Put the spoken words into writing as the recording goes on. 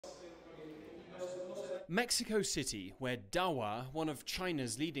Mexico City, where Dahua, one of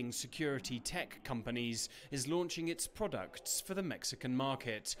China's leading security tech companies, is launching its products for the Mexican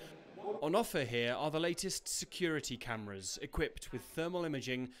market. On offer here are the latest security cameras, equipped with thermal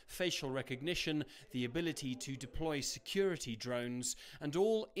imaging, facial recognition, the ability to deploy security drones, and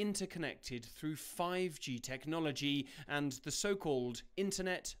all interconnected through 5G technology and the so-called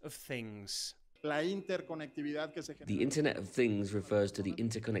Internet of Things. The Internet of Things refers to the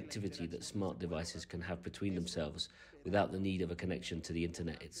interconnectivity that smart devices can have between themselves without the need of a connection to the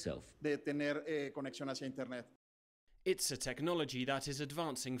Internet itself. It's a technology that is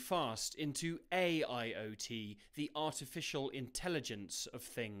advancing fast into AIOT, the artificial intelligence of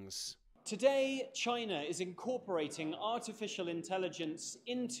things. Today, China is incorporating artificial intelligence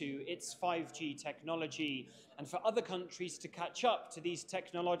into its 5G technology. And for other countries to catch up to these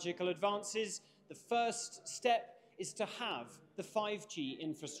technological advances, the first step is to have the 5G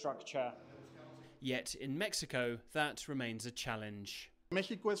infrastructure. Yet in Mexico, that remains a challenge.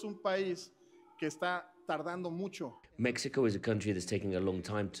 Mexico is a country that's taking a long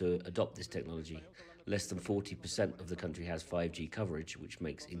time to adopt this technology. Less than 40% of the country has 5G coverage, which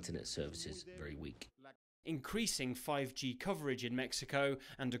makes internet services very weak. Increasing 5G coverage in Mexico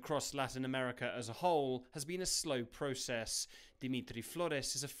and across Latin America as a whole has been a slow process. Dimitri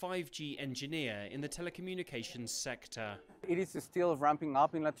Flores is a 5G engineer in the telecommunications sector. It is still ramping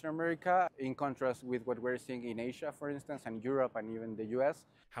up in Latin America, in contrast with what we're seeing in Asia, for instance, and Europe and even the US.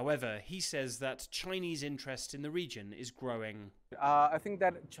 However, he says that Chinese interest in the region is growing. I think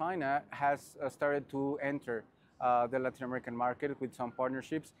that China has started to enter the Latin American market with some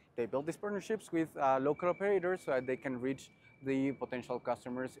partnerships. They build these partnerships with local operators so that they can reach the potential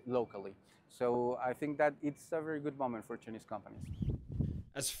customers locally. So I think that it's a very good moment for Chinese companies.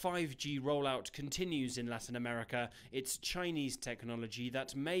 As 5G rollout continues in Latin America, it's Chinese technology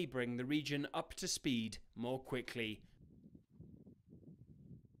that may bring the region up to speed more quickly.